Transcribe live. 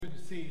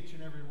see each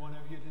and every one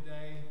of you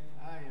today.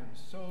 I am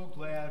so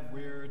glad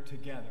we're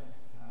together,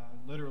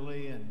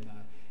 literally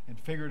and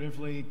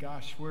figuratively.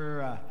 Gosh,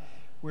 we're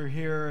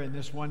here in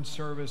this one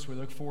service. We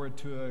look forward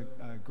to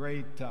a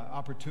great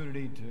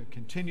opportunity to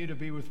continue to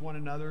be with one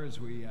another as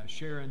we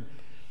share in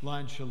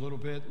lunch a little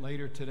bit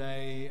later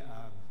today.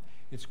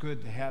 It's good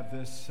to have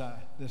this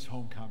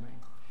homecoming.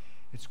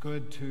 It's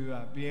good to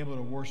be able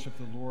to worship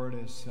the Lord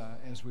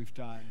as we've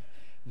done.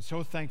 And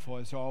so thankful,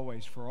 as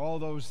always, for all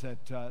those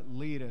that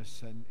lead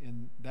us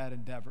in that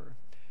endeavor.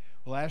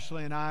 Well,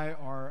 Ashley and I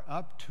are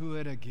up to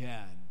it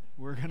again.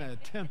 We're going to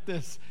attempt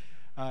this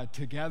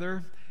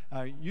together.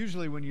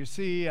 Usually when you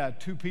see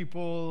two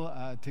people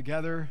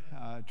together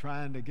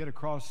trying to get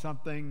across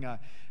something,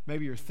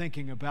 maybe you're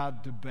thinking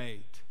about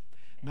debate.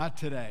 Not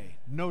today.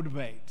 No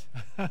debate.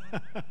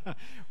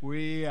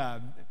 We're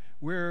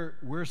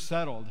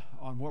settled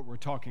on what we're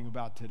talking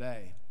about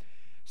today.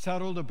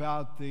 Settled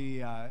about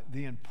the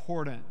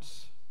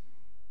importance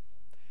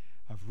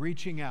of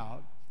reaching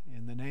out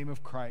in the name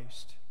of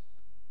Christ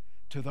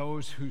to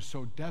those who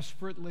so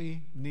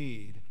desperately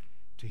need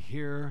to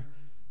hear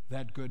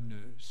that good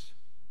news.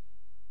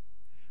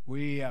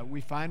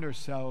 We find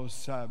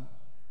ourselves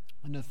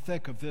in the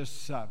thick of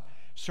this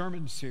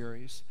sermon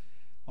series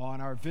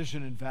on our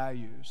vision and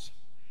values.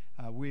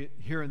 We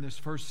here in this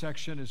first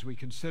section, as we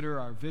consider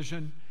our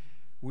vision,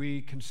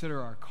 we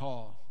consider our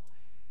call.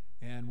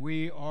 And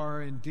we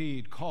are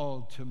indeed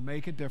called to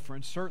make a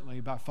difference,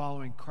 certainly by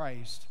following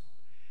Christ,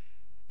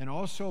 and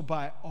also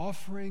by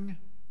offering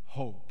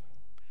hope.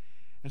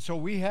 And so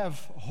we have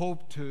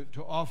hope to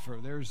offer.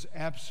 There's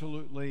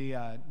absolutely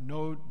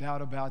no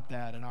doubt about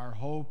that. And our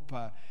hope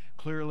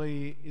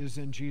clearly is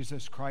in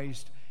Jesus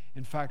Christ.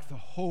 In fact, the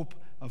hope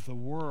of the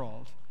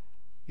world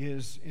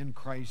is in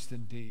Christ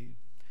indeed.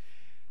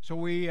 So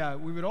we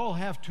would all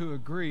have to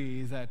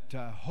agree that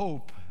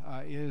hope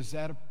is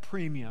at a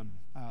premium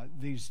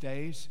these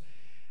days.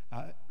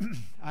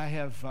 I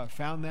have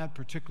found that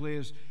particularly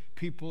as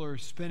people are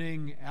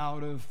spinning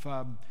out of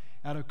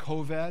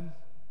COVID,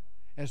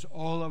 as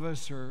all of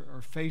us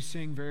are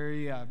facing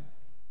very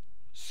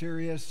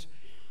serious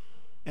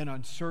and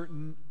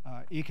uncertain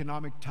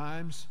economic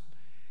times,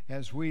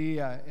 as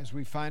we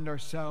find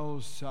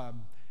ourselves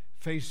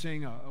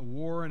facing a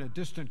war in a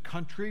distant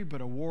country, but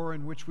a war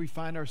in which we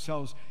find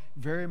ourselves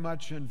very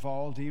much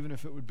involved, even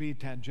if it would be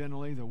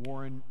tangentially, the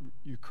war in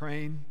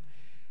Ukraine.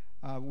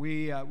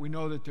 We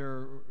know that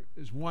there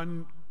is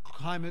one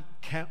climate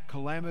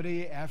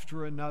calamity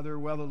after another.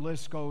 Well, the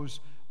list goes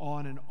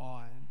on and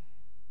on.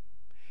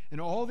 And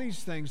all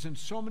these things and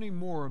so many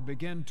more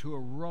begin to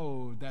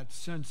erode that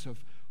sense of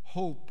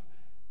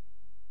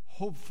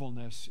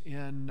hopefulness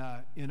in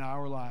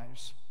our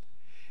lives.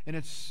 And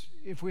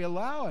if we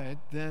allow it,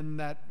 then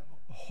that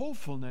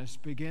hopefulness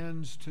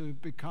begins to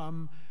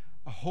become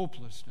a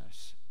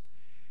hopelessness.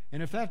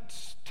 And if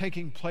that's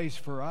taking place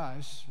for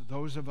us,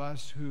 those of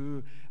us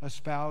who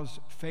espouse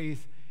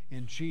faith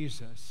in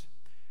Jesus,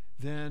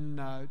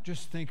 then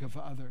just think of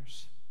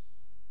others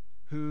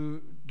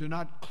who do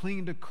not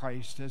cling to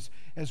Christ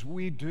as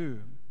we do.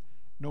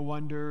 No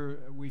wonder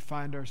we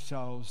find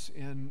ourselves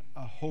in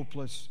a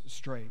hopeless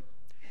strait.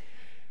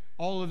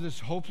 All of this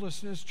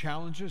hopelessness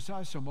challenges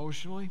us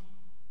emotionally.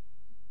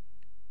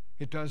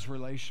 It does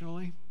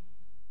relationally.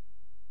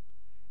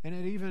 And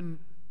it even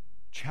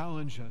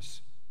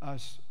challenges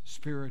us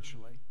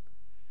spiritually,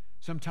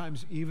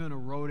 sometimes even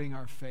eroding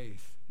our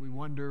faith. We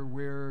wonder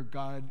where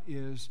God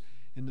is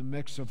in the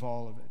mix of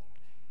all of it.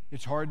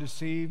 It's hard to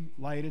see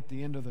light at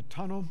the end of the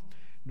tunnel.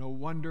 No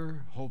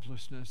wonder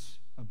hopelessness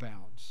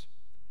abounds.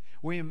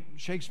 William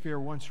Shakespeare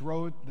once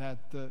wrote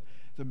that the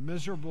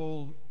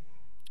miserable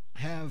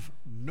have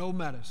no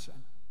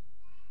medicine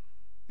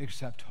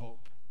except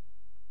hope.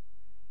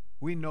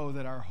 We know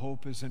that our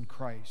hope is in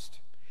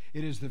Christ.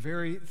 It is the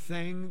very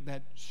thing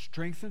that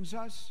strengthens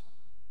us.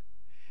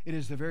 It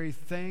is the very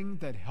thing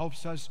that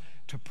helps us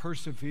to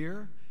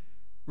persevere,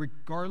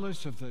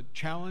 regardless of the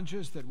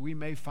challenges that we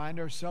may find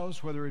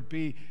ourselves, whether it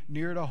be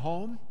near to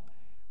home,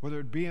 whether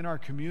it be in our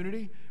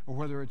community, or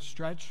whether it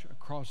stretch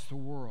across the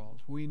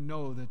world. We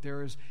know that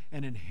there is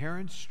an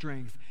inherent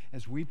strength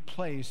as we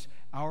place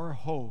our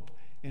hope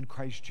in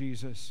Christ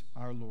Jesus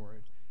our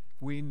Lord.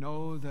 We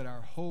know that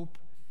our hope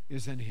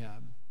is in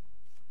Him.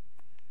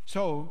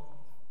 So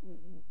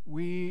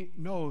we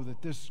know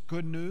that this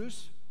good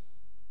news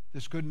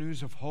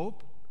of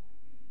hope,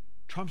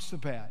 trumps the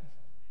bad.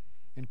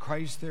 In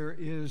Christ there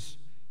is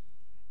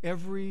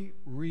every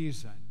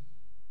reason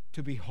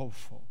to be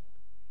hopeful.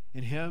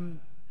 In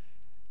Him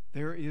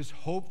there is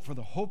hope for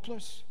the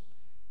hopeless,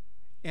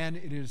 and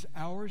it is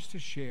ours to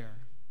share.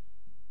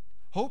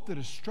 Hope that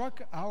has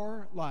struck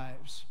our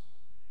lives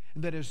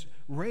and that has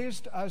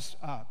raised us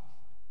up,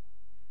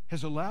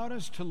 has allowed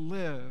us to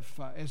live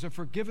as a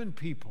forgiven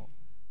people,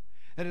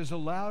 that has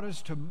allowed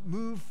us to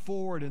move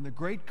forward in the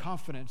great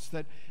confidence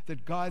that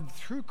God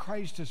through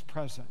Christ is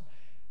present.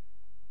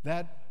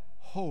 That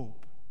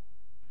hope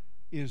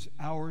is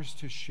ours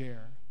to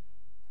share.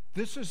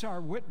 This is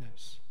our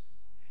witness.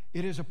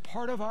 It is a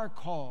part of our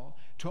call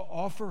to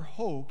offer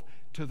hope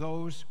to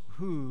those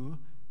who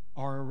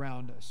are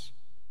around us.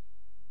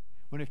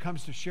 When it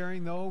comes to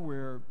sharing, though,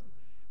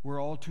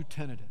 we're all too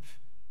tentative.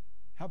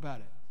 How about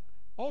it?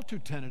 All too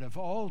tentative,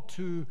 all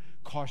too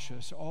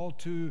cautious, all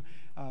too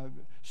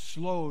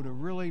slow to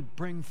really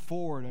bring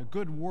forward a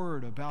good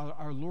word about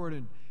our Lord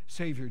and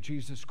Savior,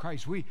 Jesus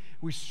Christ. We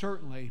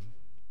certainly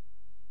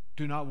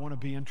do not want to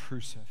be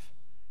intrusive.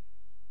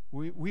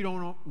 We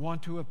don't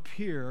want to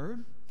appear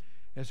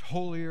as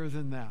holier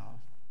than thou.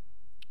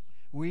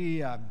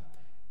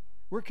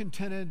 We're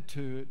contented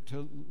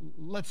to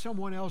let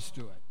someone else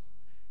do it.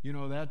 You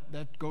know,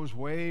 that goes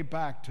way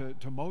back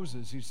to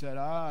Moses. He said,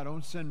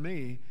 don't send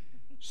me,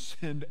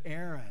 send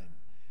Aaron.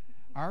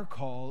 Our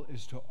call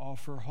is to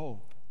offer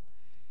hope.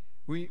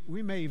 We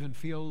may even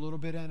feel a little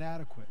bit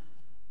inadequate.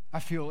 I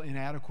feel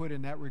inadequate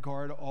in that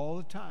regard all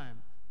the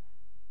time.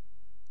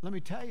 Let me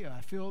tell you,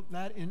 I feel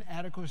that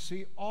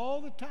inadequacy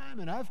all the time,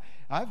 and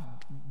I've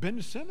been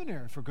to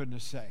seminary, for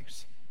goodness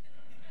sakes.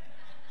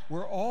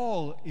 We're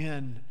all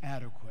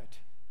inadequate,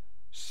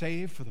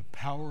 save for the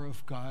power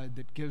of God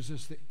that gives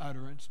us the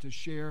utterance to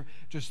share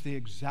just the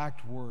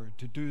exact word,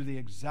 to do the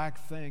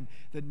exact thing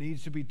that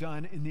needs to be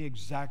done in the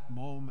exact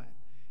moment.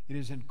 It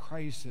is in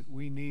Christ that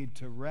we need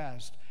to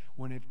rest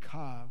when it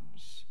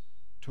comes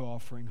to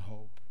offering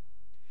hope.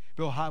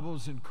 Bill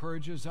Hybels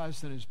encourages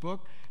us in his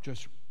book,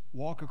 just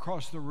walk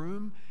across the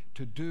room,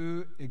 to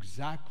do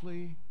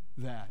exactly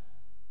that,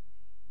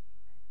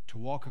 to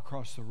walk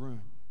across the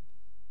room.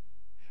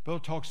 Bill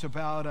talks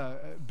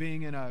about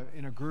being in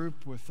a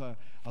group with a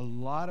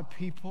lot of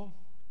people,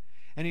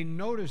 and he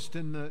noticed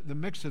in the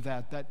mix of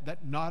that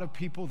knot of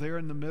people there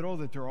in the middle,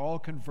 that they're all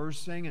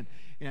conversing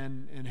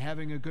and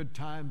having a good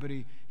time, but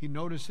he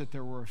noticed that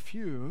there were a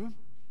few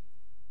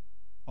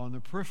on the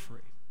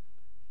periphery.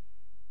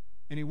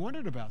 And he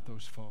wondered about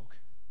those folk.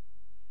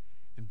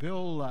 And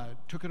Bill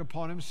took it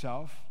upon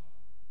himself,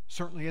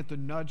 certainly at the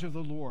nudge of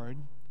the Lord,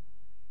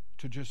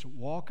 to just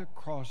walk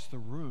across the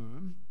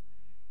room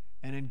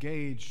and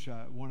engage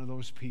one of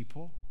those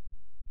people.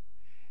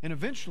 And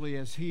eventually,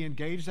 as he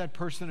engaged that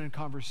person in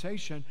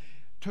conversation,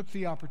 took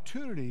the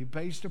opportunity,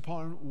 based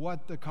upon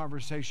what the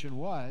conversation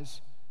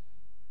was,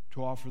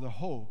 to offer the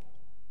hope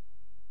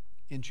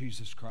in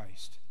Jesus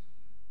Christ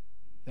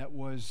that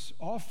was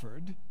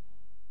offered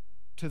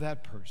to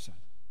that person.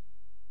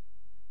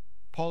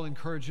 Paul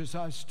encourages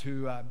us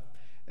to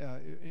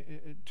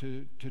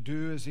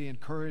do as he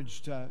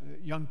encouraged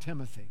young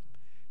Timothy,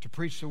 to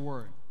preach the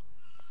word,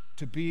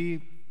 to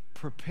be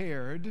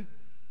prepared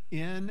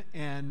in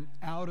and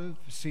out of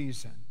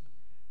season,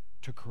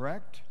 to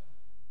correct,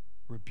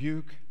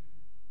 rebuke,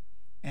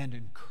 and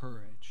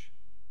encourage.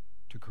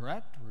 To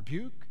correct,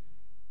 rebuke,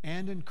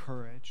 and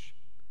encourage.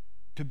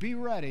 To be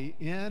ready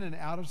in and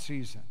out of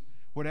season.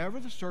 Whatever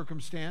the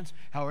circumstance,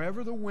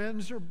 however the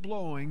winds are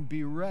blowing,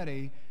 be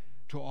ready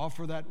to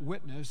offer that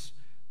witness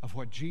of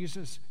what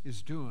Jesus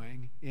is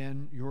doing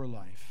in your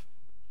life.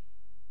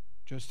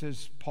 Just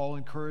as Paul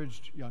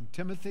encouraged young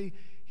Timothy,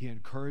 he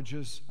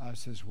encourages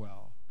us as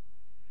well.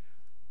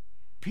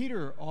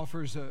 Peter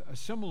offers a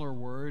similar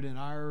word in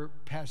our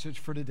passage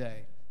for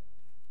today.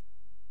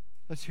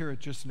 Let's hear it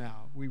just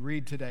now. We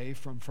read today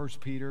from 1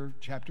 Peter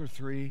chapter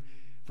 3,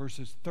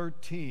 verses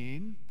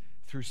 13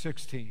 through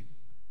 16.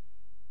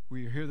 Will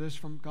you hear this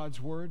from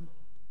God's word?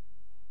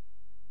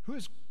 Who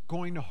is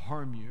going to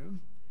harm you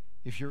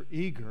if you're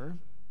eager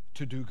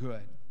to do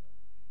good?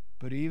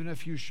 But even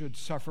if you should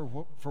suffer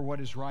for what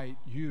is right,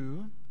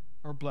 you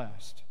are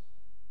blessed.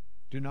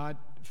 Do not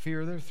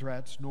fear their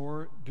threats,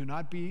 nor do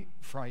not be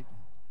frightened.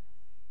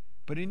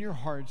 But in your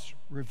hearts,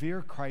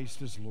 revere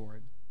Christ as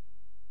Lord.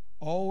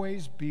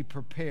 Always be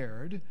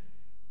prepared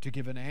to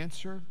give an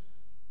answer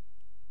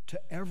to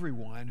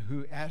everyone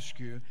who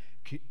asks you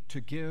to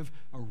give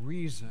a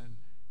reason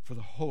for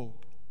the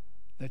hope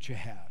that you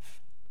have.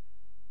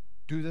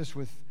 Do this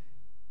with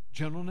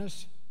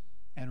gentleness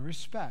and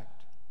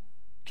respect,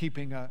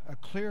 keeping a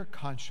clear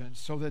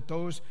conscience, so that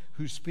those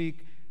who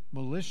speak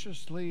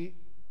maliciously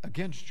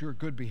against your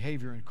good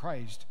behavior in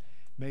Christ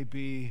may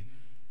be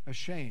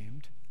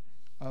ashamed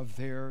of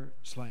their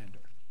slander.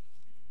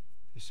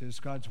 This is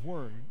God's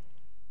word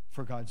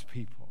for God's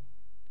people.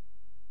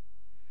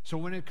 So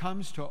when it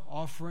comes to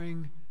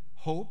offering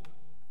hope,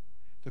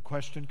 the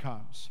question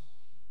comes,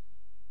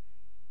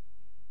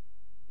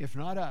 if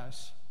not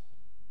us,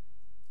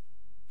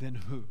 then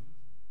who?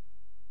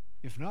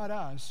 If not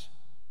us,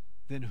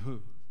 then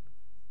who?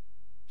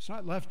 It's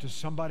not left to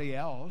somebody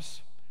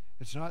else.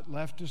 It's not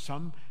left to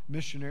some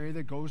missionary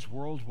that goes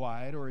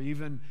worldwide or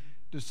even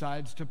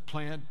decides to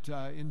plant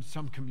in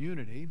some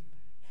community.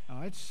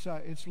 It's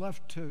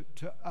left to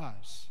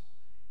us.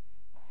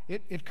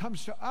 It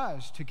comes to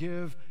us to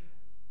give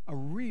a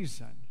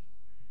reason,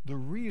 the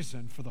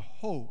reason for the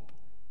hope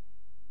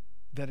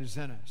that is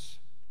in us.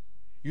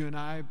 You and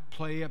I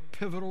play a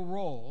pivotal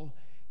role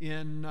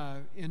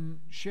in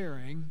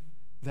sharing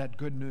that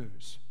good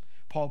news.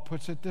 Paul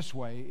puts it this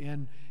way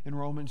in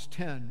Romans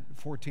 10,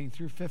 14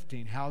 through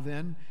 15. How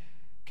then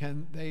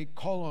can they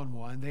call on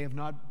one they have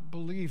not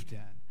believed in?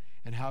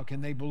 And how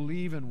can they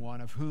believe in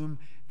one of whom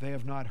they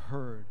have not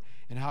heard?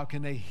 And how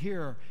can they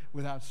hear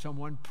without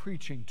someone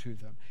preaching to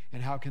them?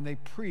 And how can they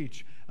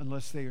preach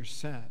unless they are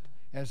sent,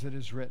 as it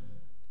is written?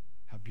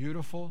 How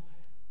beautiful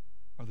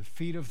are the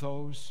feet of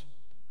those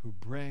who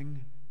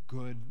bring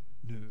good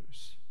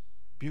news.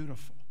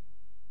 Beautiful.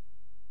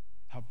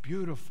 How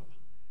beautiful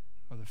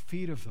are the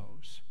feet of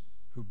those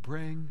who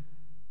bring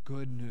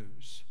good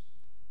news.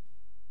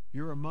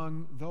 You're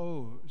among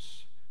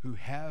those who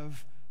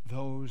have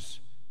those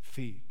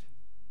feet,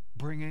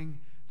 bringing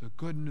the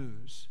good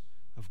news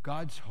of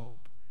God's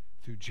hope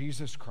through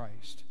Jesus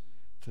Christ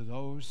to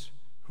those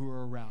who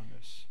are around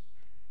us.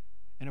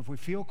 And if we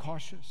feel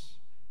cautious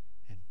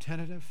and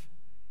tentative,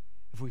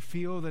 if we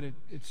feel that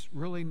it's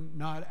really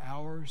not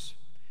ours,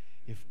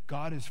 if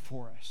God is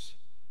for us,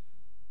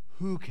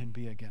 who can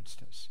be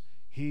against us?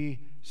 He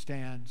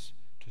stands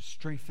to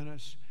strengthen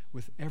us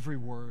with every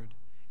word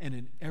and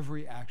in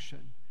every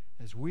action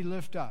as we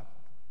lift up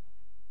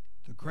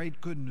the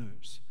great good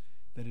news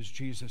that is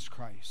Jesus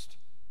Christ,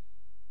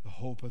 the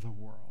hope of the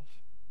world.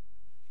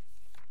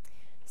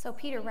 So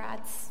Peter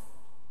writes,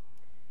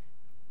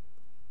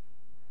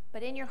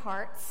 "But in your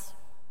hearts,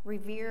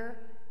 revere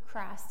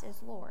Christ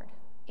as Lord."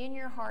 In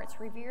your hearts,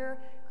 revere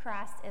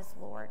Christ as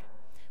Lord.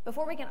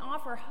 Before we can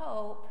offer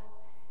hope,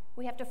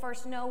 we have to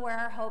first know where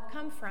our hope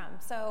comes from.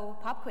 So,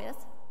 pop quiz.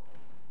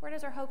 Where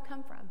does our hope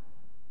come from?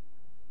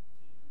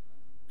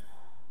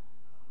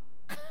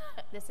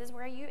 This is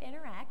where you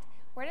interact.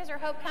 Where does our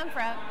hope come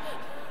from?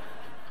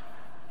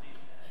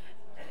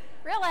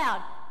 Real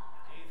loud.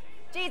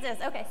 Jesus.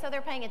 Okay, so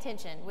they're paying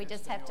attention. We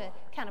just have to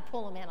kind of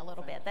pull them in a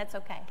little bit. That's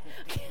okay.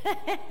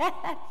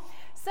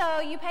 So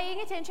you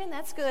paying attention,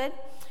 that's good.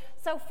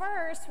 So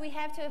first, we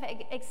have to have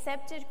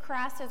accepted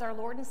Christ as our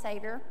Lord and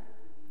Savior.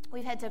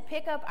 We've had to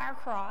pick up our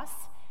cross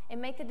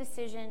and make the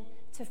decision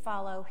to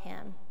follow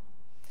him.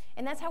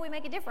 And that's how we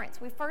make a difference.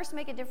 We first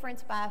make a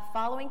difference by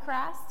following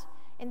Christ,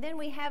 and then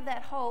we have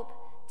that hope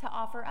to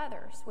offer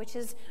others, which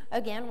is,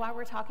 again, why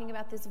we're talking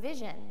about this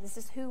vision. This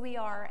is who we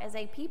are as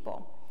a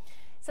people.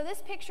 So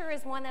this picture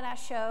is one that I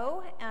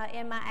show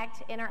in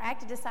our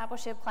Active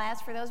Discipleship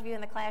class. For those of you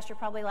in the class, you're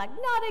probably like,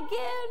 not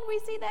again. We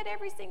see that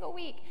every single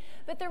week.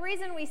 But the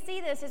reason we see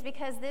this is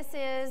because this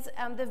is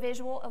the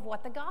visual of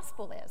what the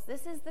gospel is.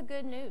 This is the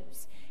good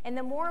news. And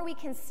the more we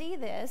can see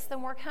this, the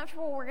more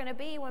comfortable we're going to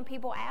be when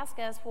people ask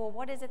us, well,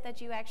 what is it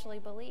that you actually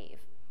believe?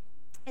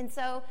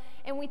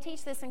 And we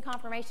teach this in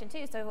confirmation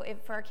too. So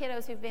for our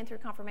kiddos who've been through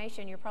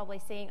confirmation, you're probably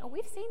seeing, oh,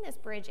 we've seen this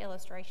bridge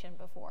illustration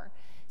before.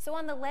 So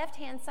on the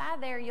left-hand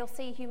side there, you'll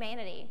see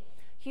humanity.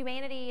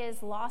 Humanity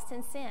is lost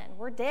in sin.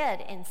 We're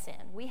dead in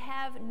sin. We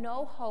have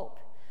no hope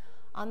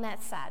on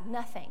that side,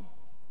 nothing.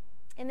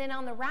 And then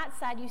on the right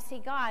side, you see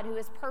God, who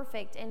is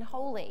perfect and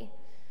holy,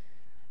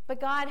 but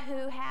God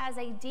who has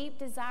a deep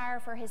desire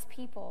for his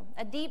people,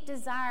 a deep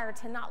desire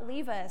to not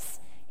leave us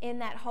in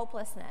that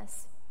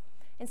hopelessness.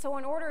 And so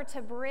in order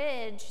to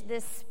bridge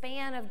this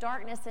span of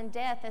darkness and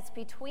death that's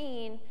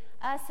between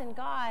us and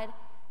God,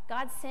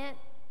 God sent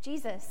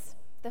Jesus.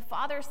 The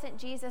Father sent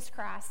Jesus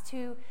Christ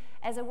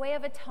as a way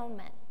of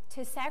atonement,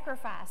 to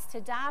sacrifice,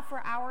 to die for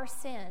our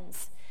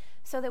sins,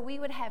 so that we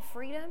would have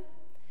freedom,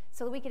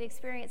 so that we could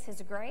experience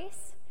his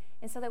grace,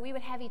 and so that we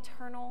would have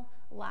eternal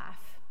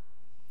life.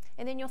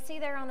 And then you'll see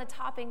there on the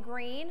top in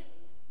green,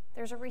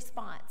 there's a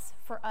response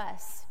for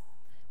us.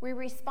 We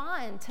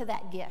respond to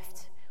that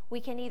gift. We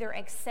can either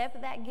accept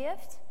that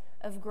gift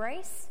of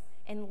grace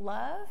and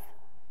love,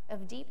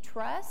 of deep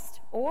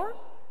trust, or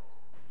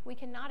we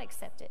cannot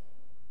accept it.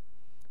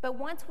 But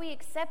once we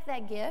accept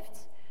that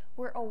gift,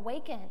 we're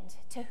awakened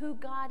to who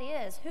God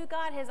is, who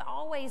God has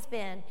always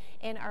been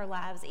in our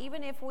lives.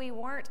 Even if we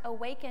weren't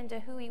awakened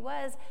to who he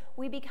was,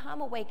 we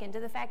become awakened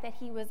to the fact that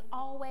he was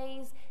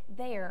always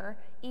there,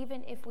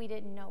 even if we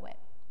didn't know it.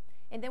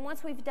 And then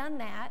once we've done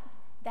that,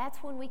 that's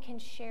when we can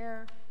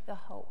share the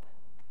hope.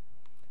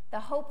 The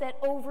hope that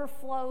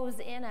overflows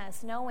in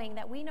us, knowing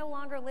that we no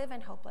longer live in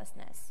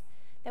hopelessness,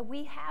 that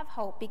we have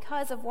hope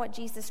because of what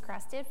Jesus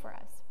Christ did for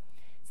us.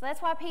 So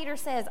that's why Peter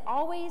says,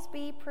 always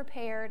be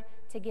prepared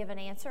to give an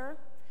answer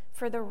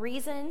for the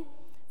reason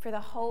for the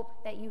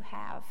hope that you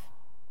have.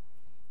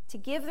 To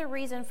give the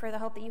reason for the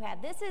hope that you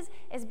have. This is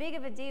as big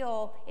of a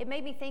deal. It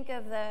made me think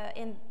of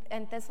in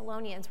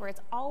Thessalonians, where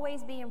it's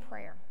always be in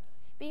prayer.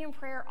 Be in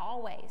prayer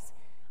always.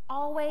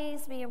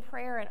 Always be in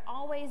prayer and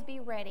always be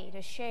ready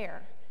to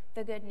share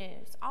the good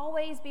news.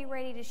 Always be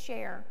ready to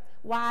share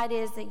why it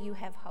is that you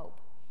have hope.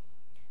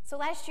 So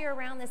last year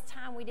around this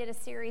time, we did a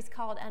series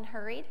called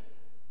Unhurried.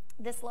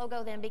 This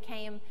logo then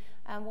became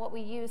what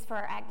we use for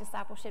our ACT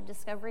Discipleship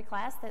Discovery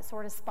class that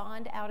sort of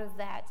spawned out of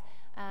that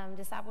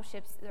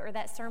discipleship or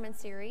that sermon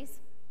series.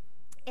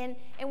 And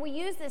we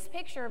use this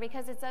picture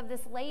because it's of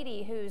this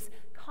lady who's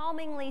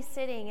calmingly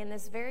sitting in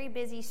this very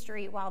busy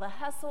street while the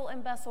hustle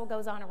and bustle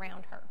goes on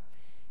around her.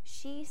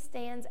 She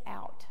stands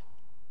out.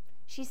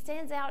 She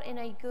stands out in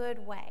a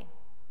good way.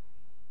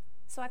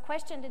 So I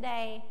question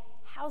today,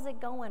 how's it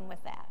going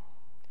with that?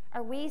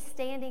 Are we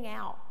standing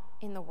out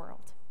in the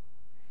world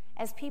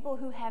as people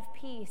who have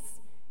peace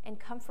and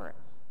comfort?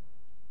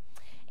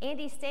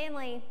 Andy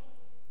Stanley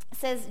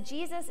says,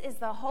 Jesus is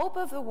the hope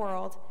of the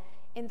world,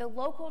 and the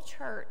local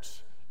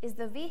church is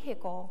the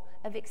vehicle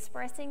of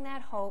expressing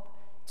that hope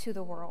to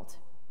the world.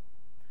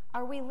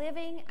 Are we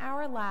living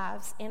our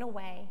lives in a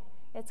way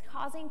that's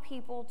causing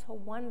people to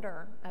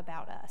wonder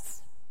about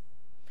us?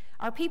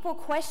 Are people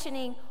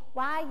questioning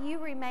why you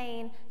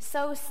remain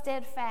so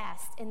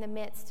steadfast in the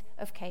midst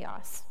of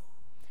chaos?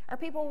 Are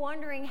people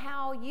wondering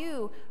how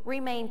you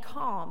remain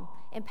calm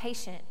and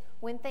patient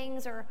when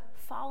things are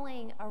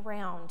falling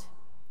apart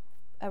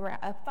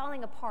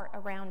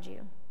around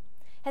you?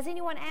 Has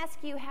anyone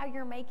asked you how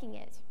you're making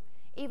it,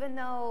 even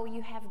though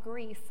you have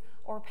grief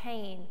or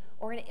pain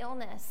or an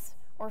illness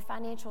or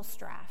financial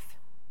strife?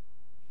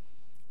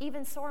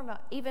 Even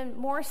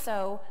more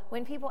so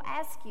when people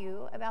ask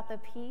you about the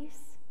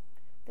peace,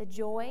 the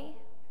joy,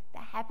 the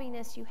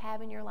happiness you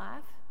have in your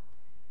life.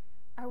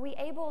 Are we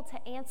able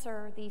to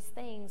answer these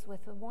things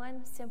with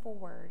one simple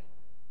word,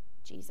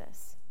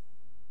 Jesus?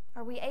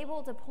 Are we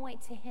able to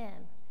point to him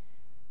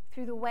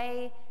through the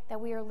way that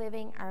we are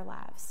living our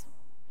lives?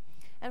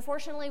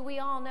 Unfortunately, we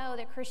all know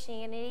that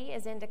Christianity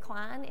is in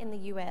decline in the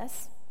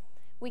U.S.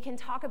 We can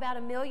talk about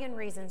a million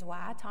reasons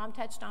why. Tom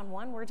touched on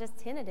one. We're just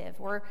tentative.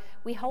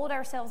 We hold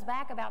ourselves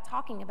back about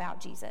talking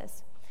about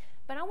Jesus.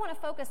 But I want to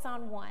focus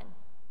on one.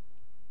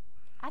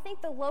 I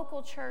think the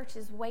local church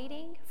is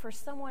waiting for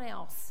someone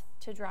else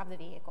to drive the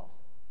vehicle.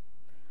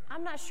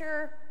 I'm not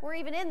sure we're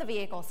even in the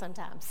vehicle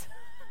sometimes.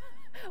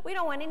 We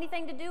don't want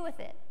anything to do with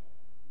it.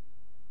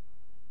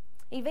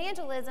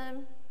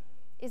 Evangelism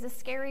is a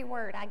scary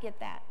word. I get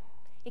that.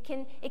 It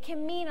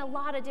can mean a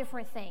lot of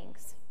different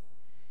things.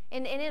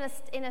 And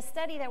in a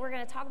study that we're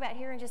going to talk about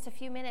here in just a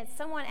few minutes,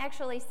 someone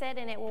actually said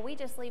in it, well, we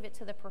just leave it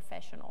to the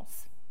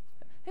professionals.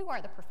 Who are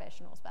the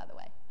professionals, by the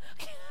way?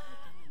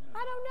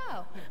 I don't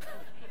know.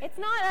 It's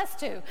not us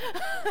two.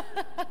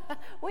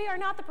 We are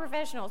not the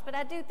professionals, but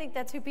I do think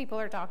that's who people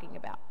are talking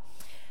about.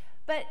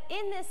 But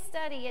in this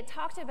study, it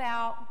talked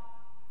about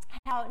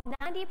how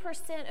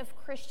 90% of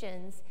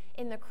Christians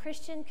in the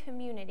Christian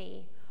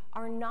community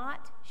are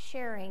not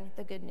sharing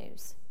the good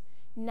news.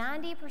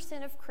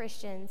 90% of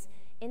Christians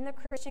in the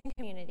Christian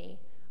community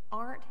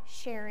aren't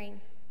sharing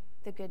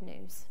the good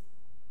news.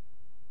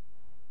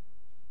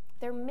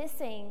 They're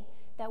missing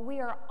that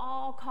we are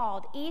all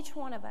called, each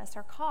one of us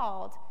are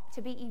called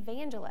to be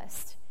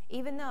evangelists,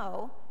 even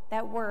though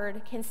that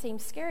word can seem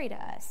scary to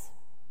us.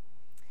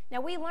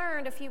 Now, we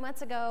learned a few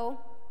months ago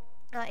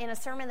in a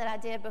sermon that I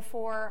did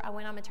before I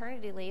went on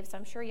maternity leave, so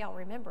I'm sure y'all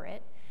remember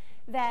it,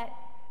 that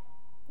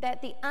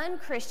the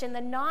unchristian,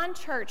 the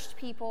non-churched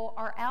people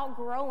are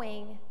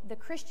outgrowing the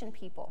Christian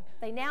people.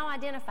 They now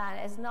identify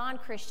as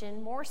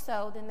non-Christian more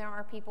so than there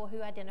are people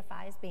who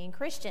identify as being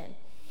Christian.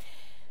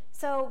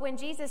 So when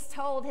Jesus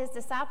told his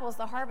disciples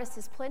the harvest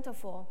is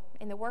plentiful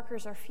and the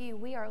workers are few,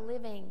 we are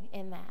living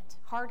in that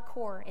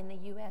hardcore in the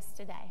U.S.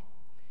 today.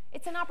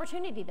 It's an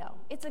opportunity, though.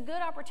 It's a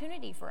good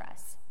opportunity for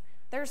us.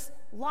 There's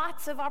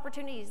lots of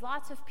opportunities,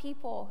 lots of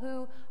people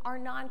who are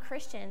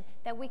non-Christian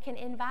that we can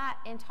invite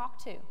and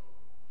talk to.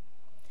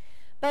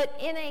 But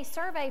in a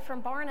survey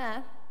from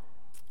Barna,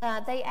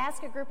 they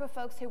asked a group of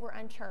folks who were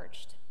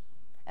unchurched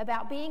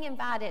about being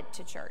invited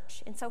to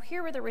church. And so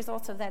here were the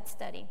results of that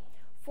study.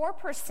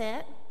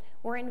 4%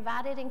 were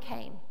invited and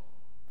came.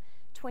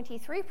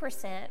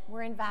 23%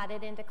 were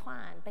invited and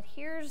declined. But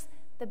here's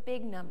the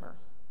big number.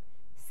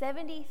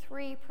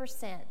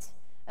 73%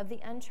 of the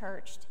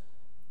unchurched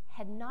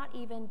had not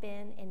even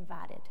been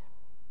invited.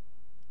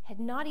 Had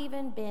not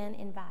even been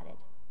invited.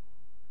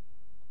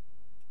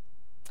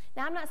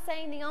 Now, I'm not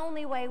saying the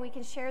only way we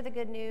can share the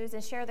good news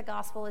and share the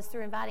gospel is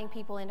through inviting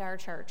people into our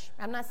church.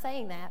 I'm not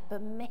saying that,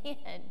 but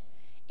man,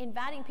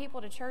 inviting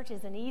people to church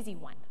is an easy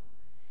one.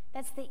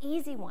 That's the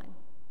easy one.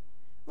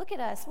 Look at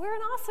us. We're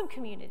an awesome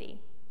community.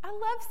 I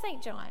love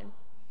St. John.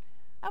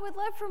 I would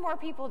love for more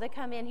people to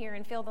come in here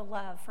and feel the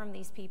love from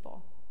these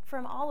people,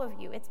 from all of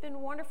you. It's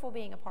been wonderful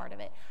being a part of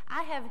it.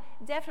 I have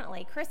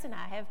definitely, Chris and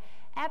I have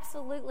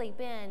absolutely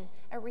been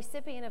a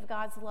recipient of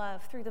God's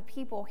love through the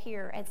people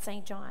here at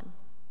St. John.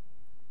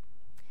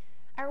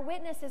 Our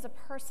witness is a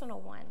personal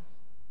one.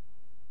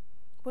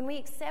 When we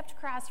accept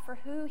Christ for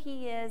who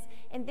he is,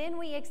 and then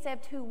we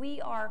accept who we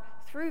are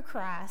through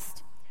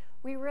Christ,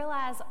 we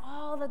realize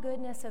all the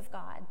goodness of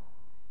God.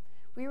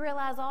 We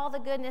realize all the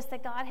goodness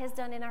that God has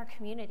done in our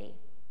community.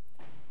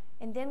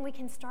 And then we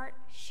can start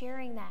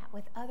sharing that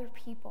with other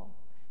people.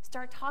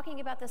 Start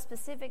talking about the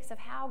specifics of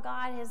how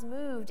God has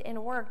moved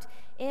and worked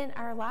in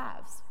our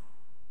lives.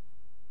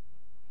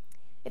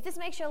 If this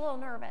makes you a little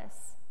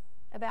nervous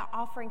about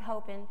offering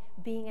hope and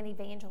being an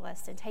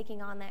evangelist and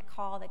taking on that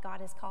call that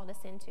God has called us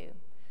into,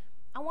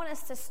 I want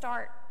us to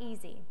start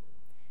easy.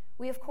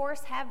 We, of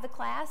course, have the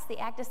class, the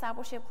ACT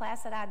Discipleship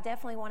class, that I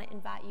definitely want to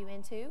invite you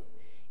into.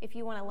 If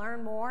you want to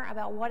learn more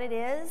about what it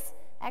is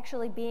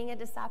actually being a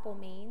disciple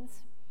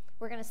means,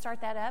 we're going to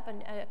start that up,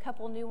 and a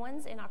couple new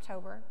ones in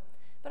October.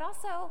 But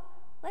also,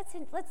 let's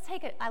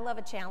take it. I love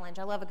a challenge.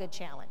 I love a good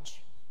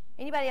challenge.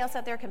 Anybody else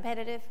out there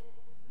competitive?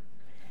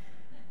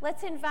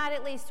 Let's invite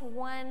at least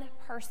one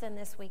person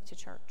this week to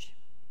church.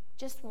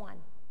 Just one.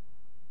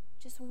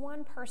 just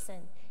one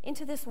person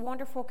into this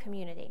wonderful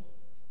community.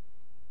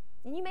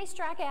 And you may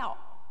strike out.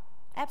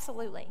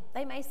 Absolutely.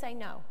 They may say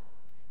no.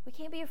 We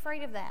can't be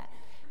afraid of that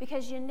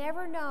because you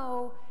never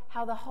know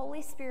how the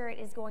Holy Spirit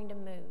is going to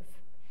move.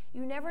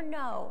 You never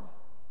know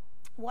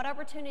what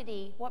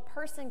opportunity, what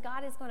person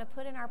God is going to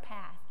put in our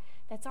path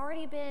that's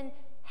already been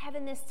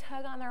having this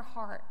tug on their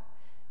heart,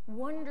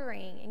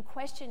 wondering and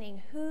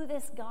questioning who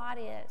this God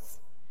is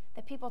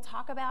that people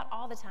talk about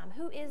all the time.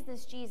 Who is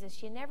this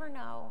Jesus? You never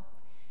know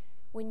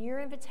when your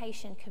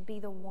invitation could be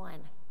the one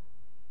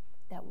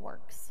that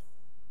works.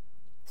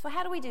 So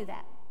how do we do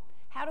that?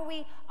 How do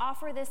we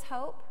offer this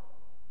hope?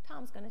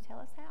 Tom's going to tell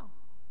us how.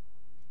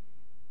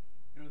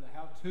 You know, the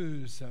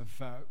how-tos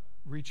of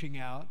reaching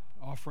out,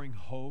 offering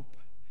hope,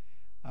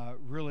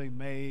 really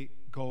may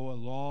go a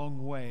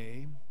long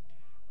way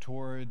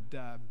toward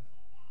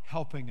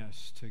helping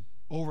us to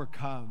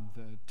overcome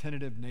the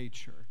tentative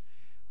nature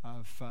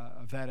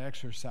of that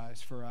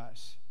exercise for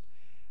us.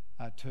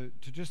 To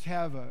just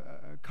have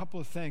a couple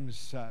of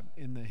things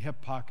in the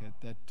hip pocket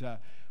that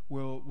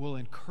will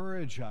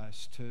encourage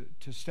us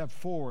to step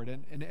forward.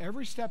 And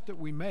every step that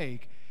we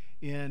make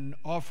in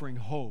offering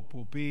hope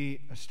will be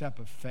a step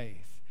of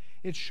faith.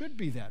 It should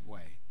be that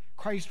way.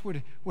 Christ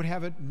would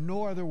have it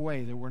no other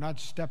way, that we're not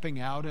stepping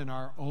out in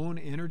our own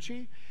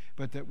energy,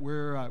 but that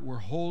we're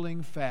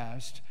holding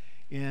fast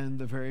in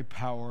the very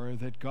power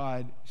that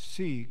God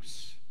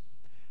seeks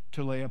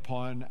to lay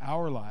upon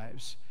our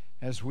lives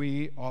as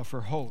we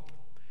offer hope.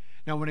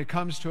 Now, when it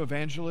comes to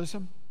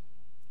evangelism,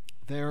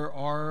 there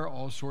are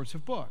all sorts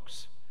of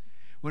books.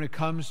 When it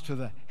comes to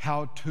the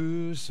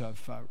how-tos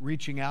of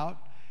reaching out,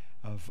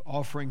 of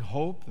offering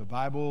hope, the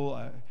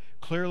Bible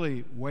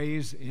clearly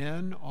weighs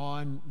in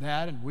on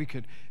that, and we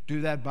could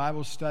do that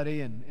Bible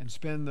study and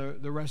spend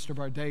the rest of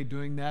our day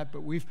doing that.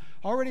 But we've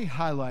already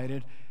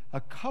highlighted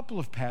a couple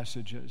of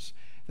passages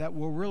that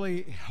will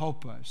really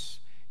help us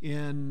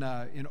in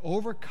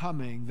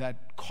overcoming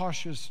that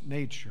cautious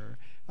nature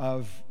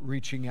of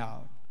reaching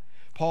out.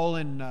 Paul,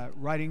 in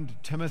writing to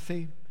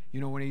Timothy,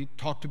 when he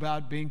talked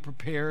about being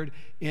prepared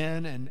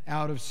in and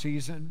out of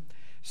season,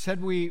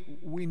 said we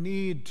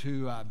need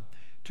to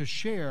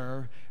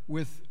share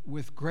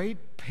with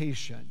great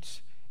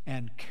patience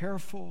and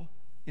careful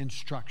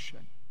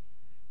instruction.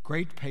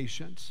 Great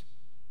patience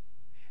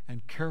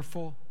and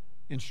careful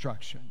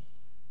instruction.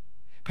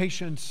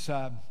 Patience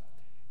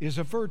is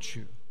a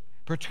virtue,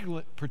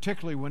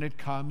 particularly when it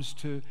comes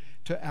to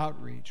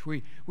outreach.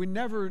 We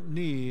never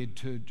need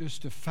to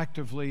just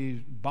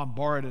effectively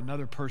bombard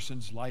another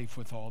person's life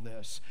with all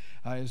this.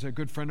 As a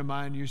good friend of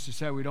mine used to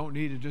say, we don't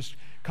need to just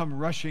come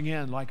rushing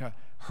in like a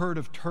herd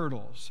of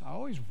turtles. I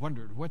always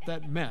wondered what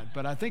that meant,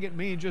 but I think it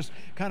means just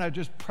kind of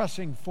just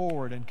pressing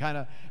forward and kind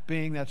of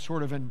being that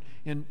sort of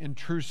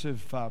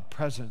intrusive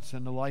presence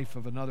in the life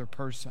of another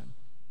person.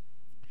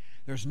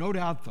 There's no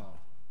doubt, though,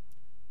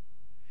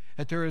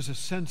 that there is a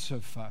sense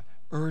of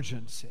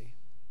urgency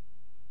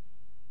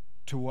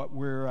to what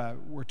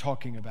we're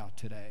talking about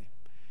today.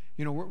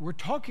 We're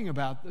talking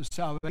about the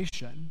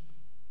salvation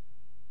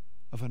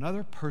of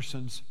another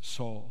person's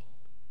soul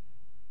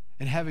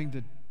and having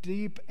the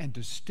deep and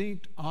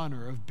distinct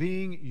honor of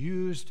being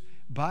used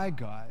by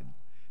God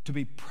to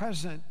be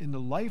present in the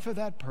life of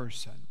that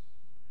person,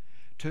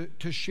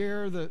 to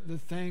share the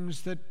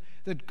things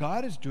that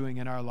God is doing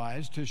in our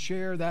lives, to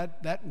share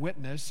that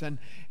witness and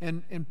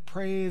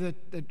pray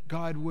that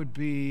God would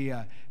be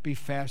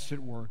fast at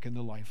work in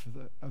the life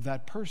of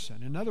that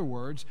person. In other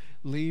words,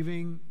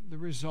 leaving the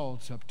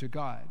results up to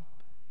God.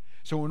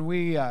 So when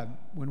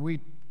we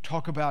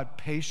talk about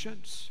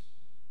patience,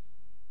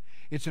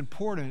 it's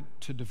important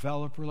to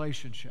develop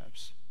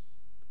relationships.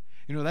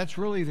 That's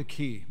really the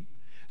key.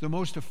 The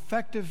most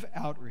effective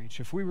outreach,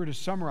 if we were to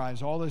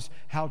summarize all this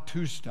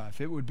how-to stuff,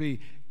 it would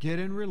be get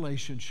in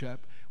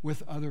relationship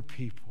with other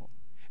people.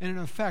 And in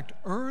effect,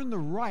 earn the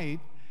right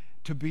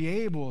to be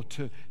able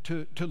to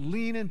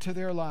lean into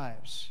their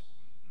lives.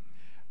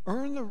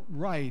 Earn the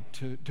right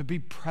to be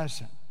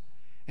present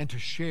and to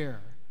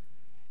share.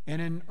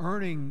 And in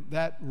earning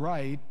that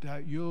right,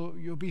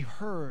 you'll be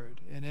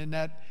heard. And in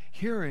that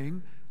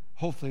hearing,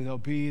 hopefully there'll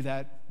be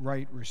that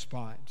right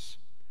response.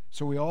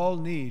 So we all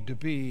need to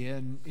be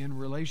in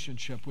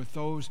relationship with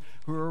those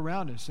who are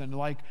around us. And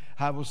like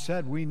Havel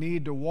said, we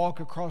need to walk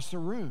across the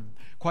room,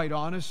 quite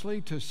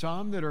honestly, to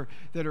some that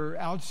are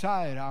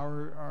outside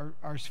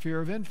our sphere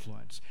of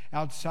influence,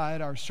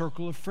 outside our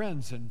circle of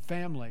friends and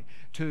family,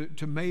 to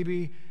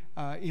maybe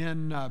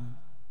in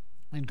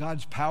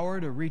God's power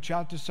to reach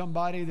out to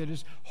somebody that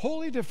is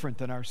wholly different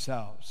than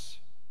ourselves.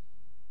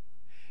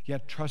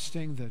 Yet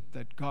trusting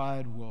that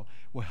God will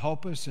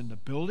help us in the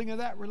building of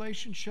that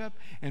relationship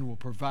and will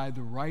provide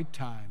the right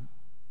time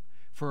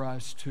for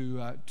us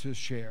to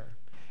share.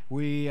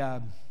 We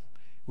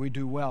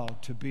do well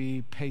to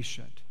be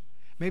patient.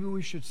 Maybe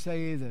we should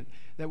say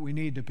that we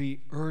need to be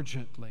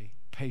urgently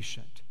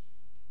patient,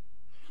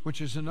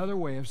 which is another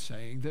way of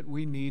saying that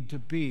we need to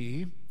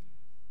be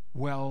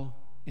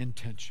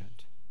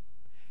well-intentioned.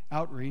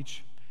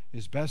 Outreach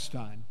is best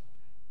done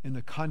in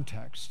the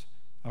context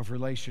of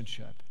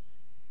relationship.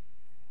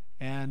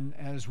 And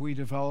as we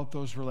develop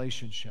those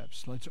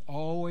relationships, let's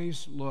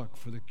always look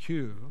for the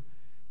cue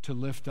to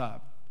lift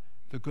up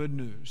the good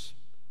news,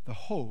 the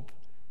hope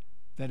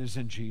that is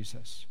in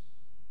Jesus.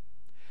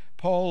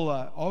 Paul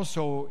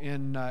also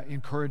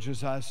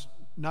encourages us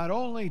not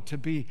only to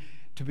be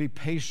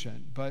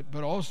patient,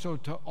 but also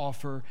to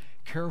offer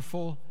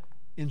careful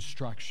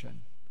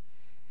instruction.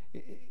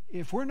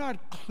 If we're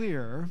not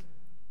clear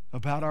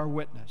about our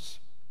witness,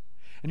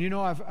 and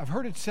I've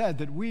heard it said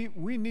that we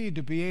need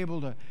to be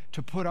able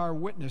to put our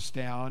witness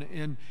down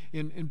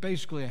in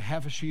basically a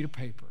half a sheet of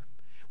paper.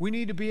 We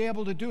need to be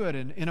able to do it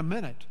in a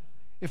minute,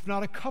 if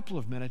not a couple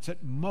of minutes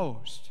at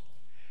most.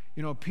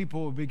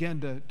 People will begin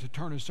to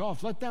turn us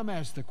off. Let them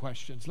ask the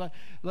questions.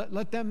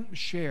 Let them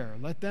share.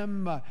 Let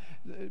them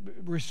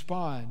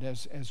respond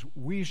as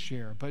we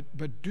share.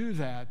 But do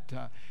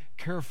that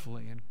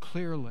carefully and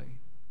clearly,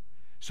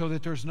 so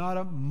that there's not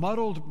a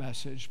muddled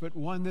message, but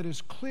one that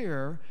is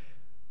clear,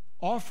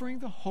 offering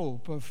the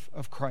hope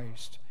of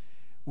Christ.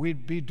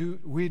 We'd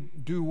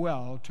do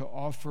well to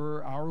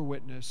offer our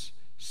witness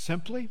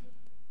simply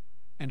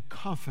and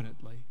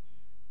confidently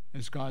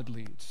as God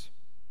leads.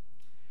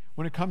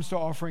 When it comes to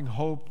offering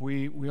hope,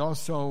 we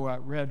also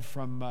read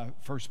from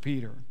 1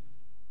 Peter.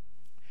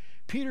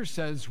 Peter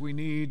says we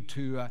need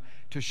to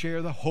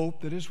share the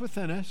hope that is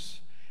within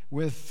us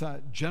with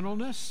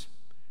gentleness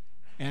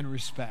and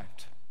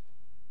respect.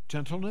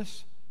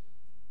 Gentleness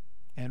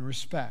and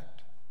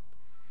respect.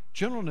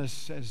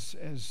 Gentleness,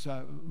 as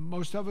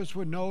most of us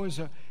would know, is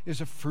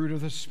a fruit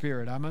of the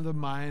Spirit. I'm of the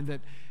mind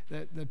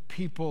that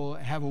people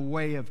have a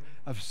way of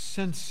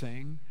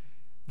sensing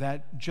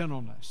that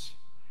gentleness.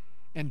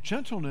 And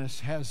gentleness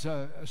has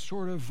a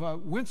sort of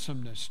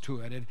winsomeness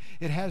to it.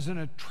 It has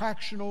an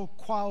attractional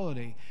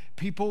quality.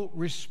 People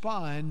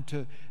respond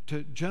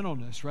to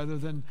gentleness rather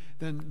than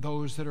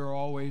those that are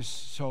always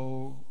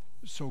so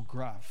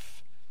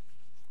gruff.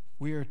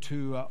 We are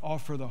to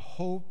offer the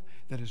hope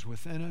that is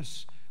within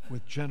us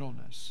with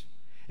gentleness.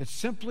 It's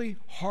simply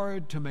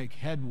hard to make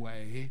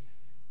headway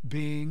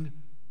being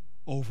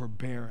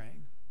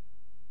overbearing.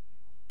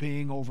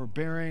 Being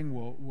overbearing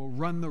will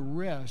run the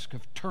risk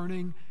of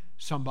turning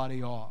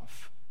somebody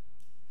off.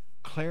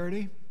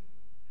 Clarity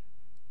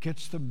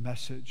gets the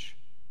message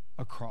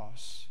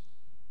across.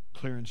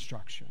 Clear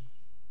instruction.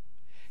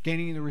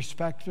 Gaining the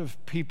respect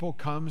of people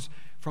comes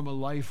from a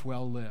life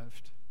well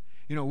lived.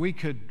 We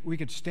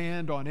could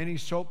stand on any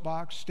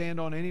soapbox, stand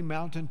on any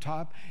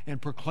mountaintop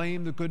and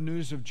proclaim the good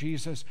news of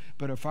Jesus,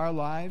 but if our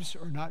lives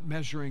are not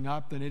measuring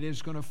up, then it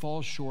is going to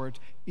fall short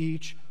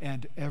each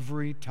and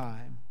every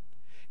time.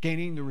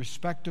 Gaining the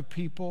respect of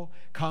people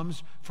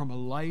comes from a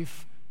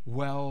life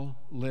well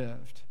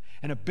lived.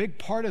 And a big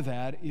part of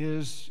that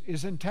is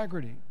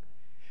integrity.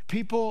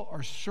 People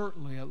are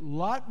certainly a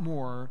lot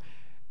more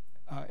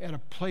at a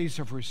place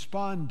of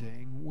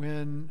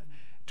responding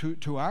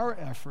to our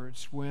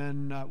efforts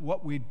when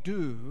what we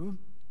do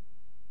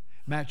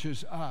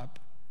matches up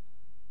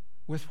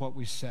with what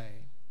we say.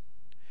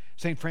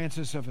 St.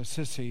 Francis of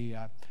Assisi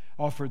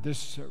offered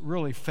this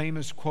really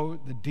famous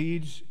quote: "The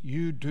deeds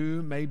you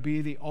do may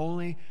be the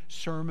only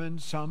sermon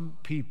some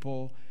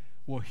people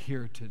will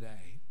hear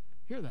today."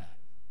 Hear that?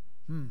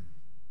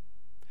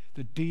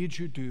 The deeds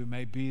you do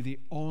may be the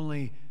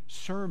only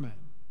sermon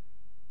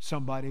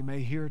somebody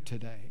may hear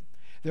today.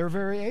 There are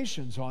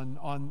variations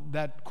on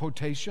that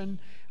quotation.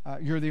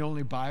 You're the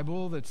only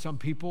Bible that some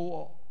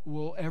people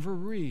will ever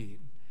read.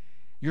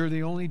 You're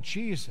the only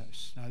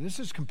Jesus. Now, this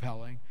is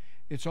compelling.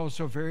 It's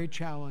also very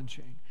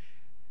challenging.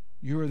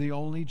 You are the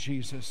only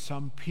Jesus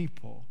some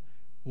people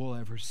will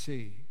ever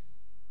see.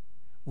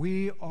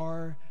 We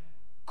are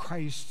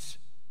Christ's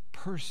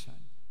person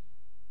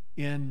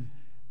in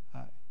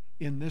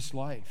this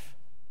life.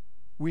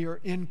 We are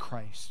in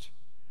Christ.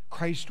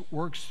 Christ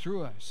works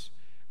through us.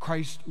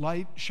 Christ's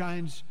light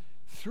shines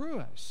through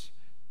us.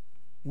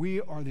 We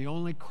are the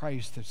only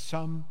Christ that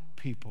some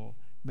people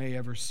may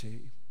ever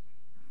see.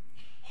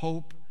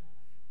 Hope,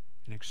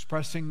 and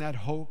expressing that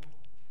hope,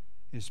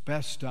 is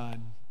best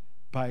done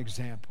by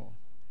example.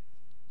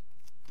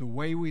 The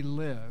way we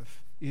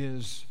live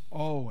is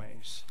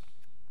always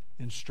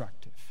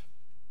instructive.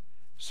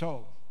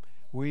 So,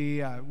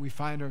 we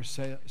find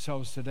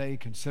ourselves today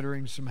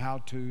considering some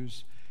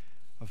how-tos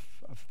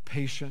of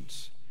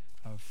patience,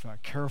 of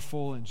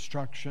careful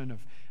instruction,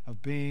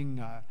 of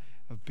being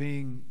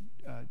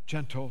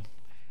gentle,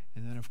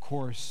 and then, of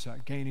course,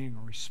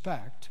 gaining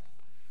respect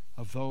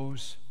of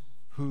those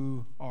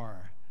who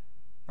are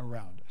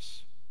around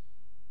us.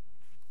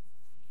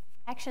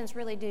 Actions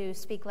really do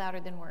speak louder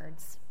than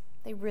words.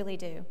 They really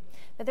do.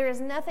 But there is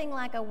nothing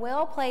like a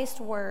well-placed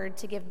word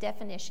to give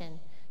definition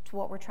to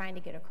what we're trying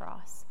to get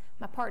across.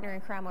 My partner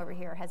in crime over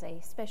here has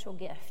a special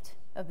gift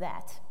of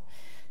that.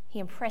 He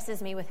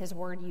impresses me with his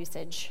word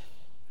usage.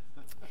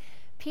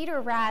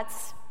 Peter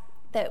writes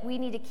that we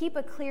need to keep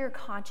a clear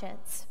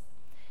conscience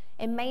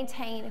and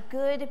maintain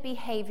good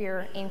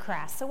behavior in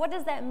Christ. So what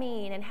does that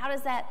mean, and how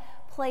does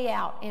that play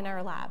out in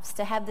our lives,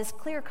 to have this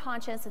clear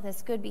conscience and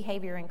this good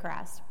behavior in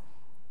Christ?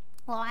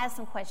 Well, I'll ask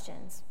some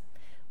questions.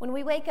 When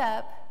we wake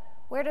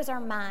up, where does our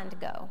mind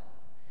go?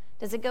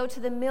 Does it go to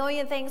the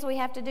million things we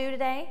have to do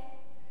today?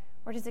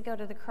 Or does it go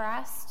to the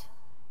Christ,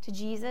 to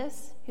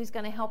Jesus, who's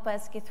going to help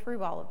us get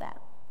through all of that?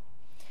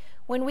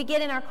 When we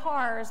get in our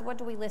cars, what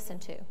do we listen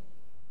to?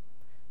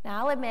 Now,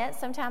 I'll admit,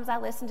 sometimes I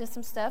listen to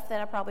some stuff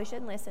that I probably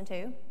shouldn't listen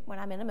to when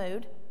I'm in a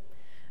mood.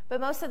 But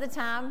most of the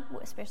time,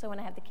 especially when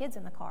I have the kids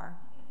in the car,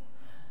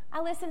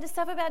 I listen to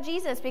stuff about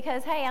Jesus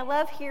because, hey, I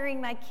love hearing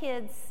my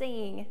kids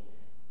sing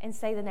and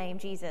say the name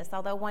Jesus.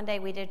 Although one day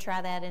we did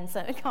try that, and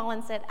so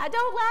Colin said, I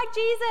don't like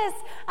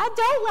Jesus. I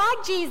don't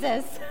like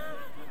Jesus.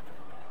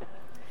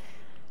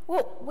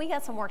 Well, we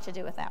got some work to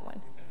do with that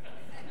one.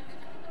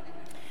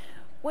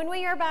 When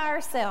we are by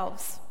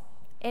ourselves,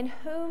 in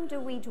whom do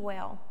we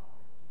dwell?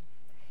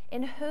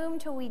 In whom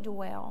do we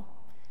dwell?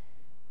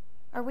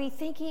 Are we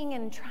thinking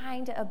and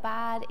trying to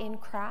abide in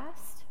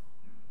Christ?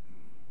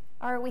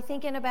 Or are we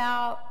thinking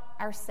about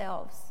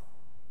ourselves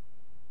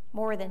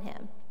more than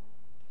him?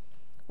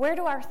 Where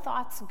do our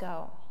thoughts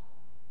go?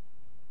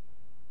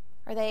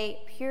 Are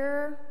they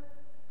pure?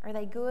 Are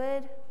they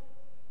good?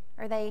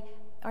 Are they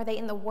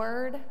in the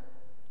Word?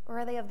 Or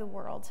are they of the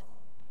world?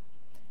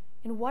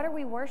 And what are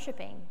we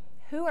worshiping?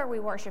 Who are we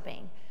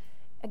worshiping?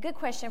 A good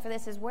question for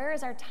this is, where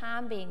is our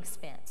time being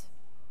spent?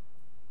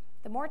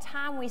 The more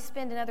time we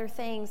spend in other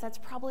things, that's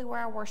probably where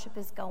our worship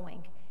is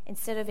going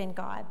instead of in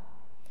God.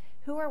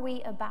 Who are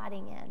we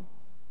abiding in?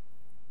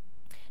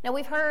 Now,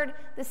 we've heard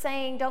the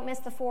saying, don't miss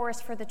the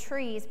forest for the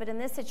trees, but in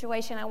this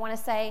situation, I want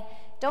to say,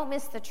 don't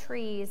miss the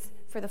trees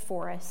for the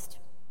forest.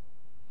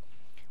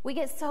 We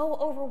get so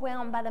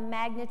overwhelmed by the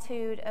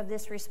magnitude of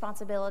this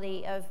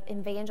responsibility of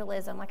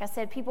evangelism. Like I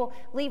said, people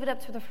leave it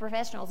up to the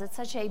professionals. It's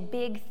such a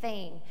big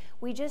thing.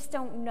 We just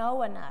don't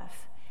know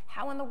enough.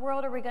 How in the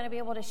world are we going to be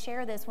able to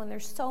share this when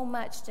there's so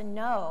much to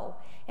know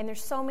and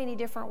there's so many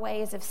different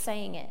ways of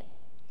saying it?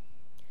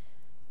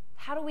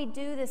 How do we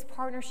do this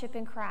partnership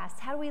in Christ?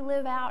 How do we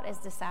live out as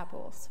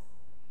disciples?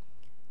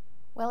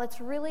 Well, it's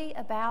really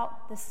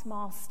about the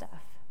small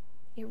stuff.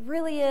 It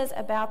really is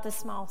about the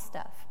small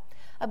stuff.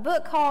 A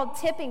book called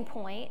Tipping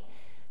Point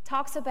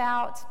talks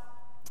about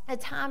a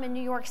time in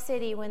New York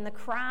City when the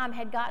crime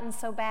had gotten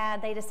so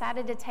bad they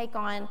decided to take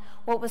on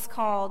what was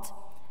called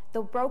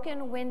the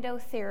broken window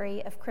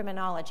theory of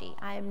criminology.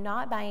 I am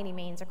not by any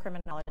means a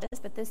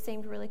criminologist, but this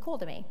seemed really cool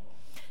to me.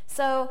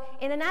 So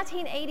in the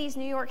 1980s,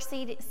 New York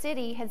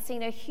City had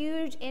seen a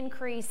huge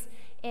increase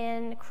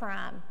in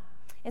crime.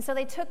 And so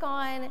they took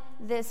on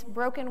this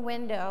broken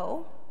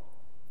window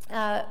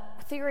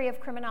theory of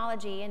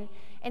criminology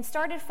and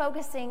started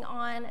focusing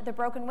on the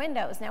broken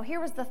windows. Now, here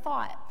was the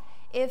thought.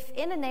 If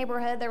in a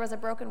neighborhood there was a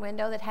broken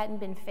window that hadn't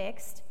been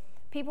fixed,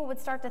 people would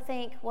start to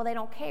think, well, they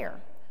don't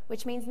care,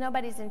 which means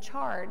nobody's in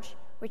charge,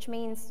 which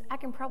means I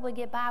can probably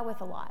get by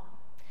with a lot.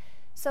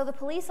 So the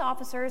police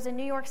officers in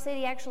New York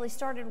City actually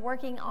started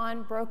working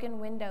on broken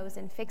windows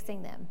and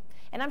fixing them.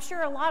 And I'm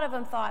sure a lot of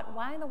them thought,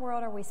 why in the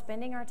world are we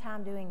spending our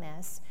time doing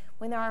this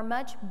when there are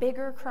much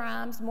bigger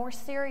crimes, more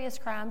serious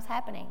crimes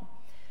happening?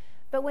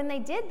 But when they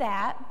did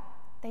that,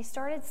 they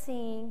started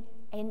seeing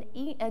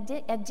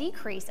a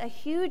decrease, a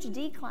huge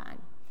decline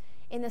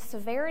in the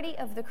severity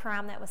of the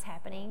crime that was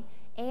happening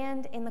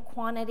and in the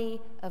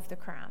quantity of the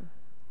crime.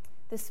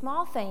 The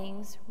small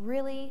things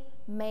really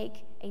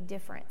make a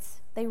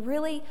difference. They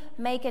really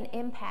make an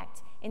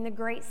impact in the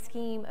great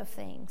scheme of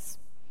things.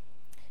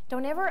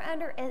 Don't ever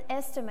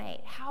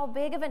underestimate how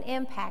big of an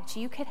impact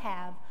you could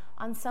have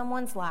on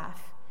someone's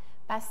life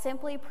by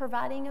simply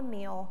providing a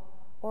meal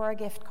or a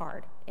gift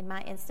card. In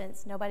my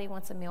instance, nobody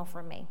wants a meal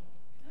from me.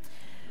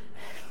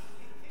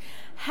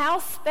 How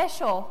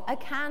special a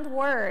kind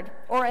word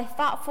or a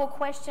thoughtful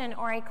question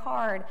or a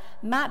card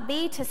might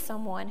be to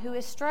someone who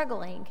is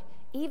struggling,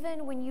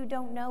 even when you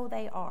don't know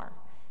they are,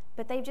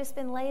 but they've just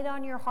been laid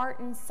on your heart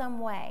in some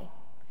way,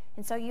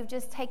 and so you've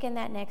just taken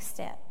that next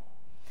step.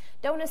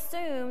 Don't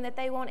assume that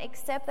they won't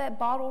accept that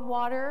bottled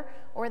water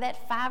or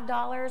that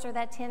 $5 or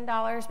that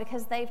 $10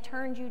 because they've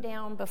turned you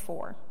down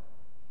before.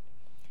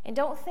 And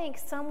don't think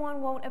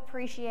someone won't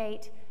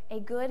appreciate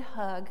a good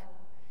hug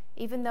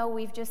even though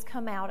we've just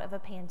come out of a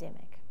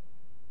pandemic.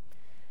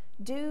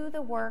 Do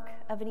the work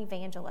of an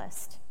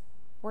evangelist.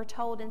 We're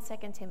told in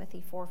 2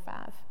 Timothy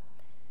 4:5.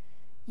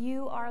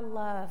 You are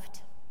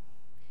loved.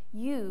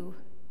 You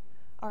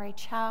are a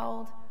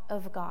child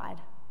of God.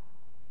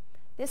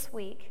 This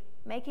week,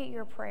 make it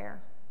your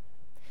prayer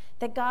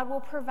that God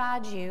will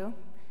provide you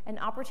an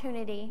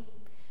opportunity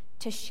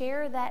to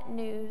share that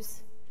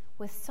news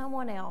with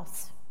someone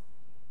else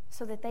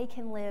so that they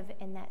can live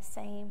in that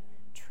same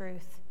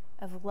truth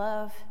of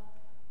love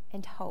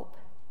and hope.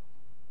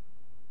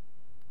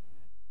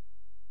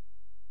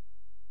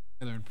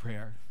 Together in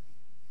prayer.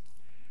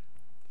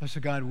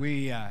 Blessed God,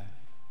 we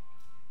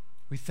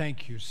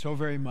thank you so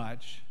very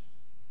much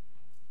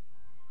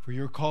for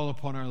your call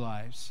upon our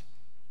lives.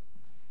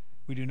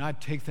 We do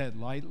not take that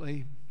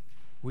lightly.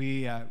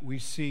 We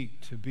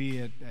seek to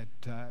be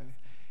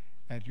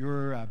at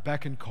your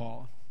beck and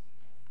call.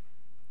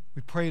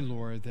 We pray,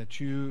 Lord, that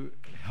you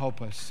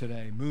help us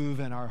today, move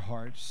in our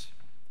hearts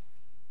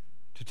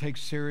to take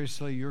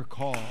seriously your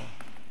call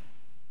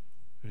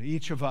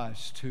each of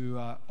us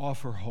to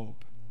offer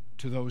hope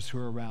to those who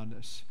are around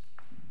us.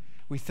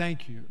 We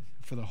thank you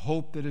for the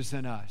hope that is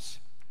in us.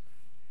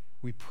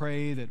 We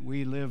pray that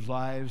we live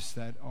lives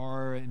that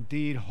are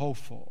indeed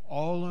hopeful,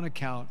 all on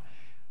account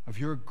of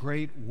your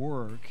great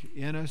work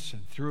in us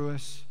and through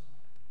us,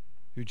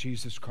 through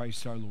Jesus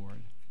Christ our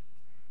Lord.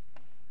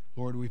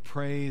 Lord, we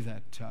pray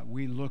that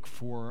we look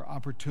for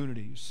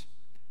opportunities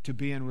to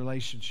be in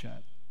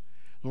relationship.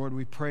 Lord,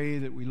 we pray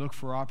that we look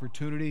for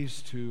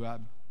opportunities to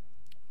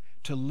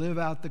live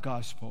out the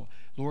gospel.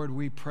 Lord,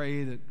 we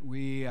pray that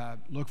we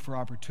look for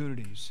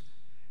opportunities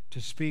to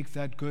speak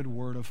that good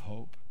word of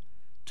hope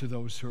to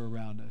those who are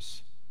around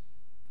us.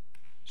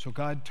 So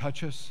God,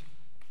 touch us,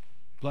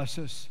 bless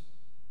us,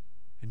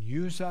 and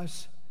use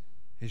us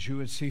as you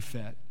would see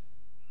fit.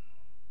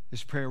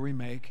 This prayer we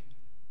make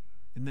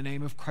in the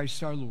name of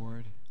Christ our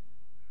Lord.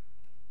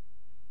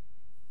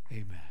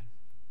 Amen.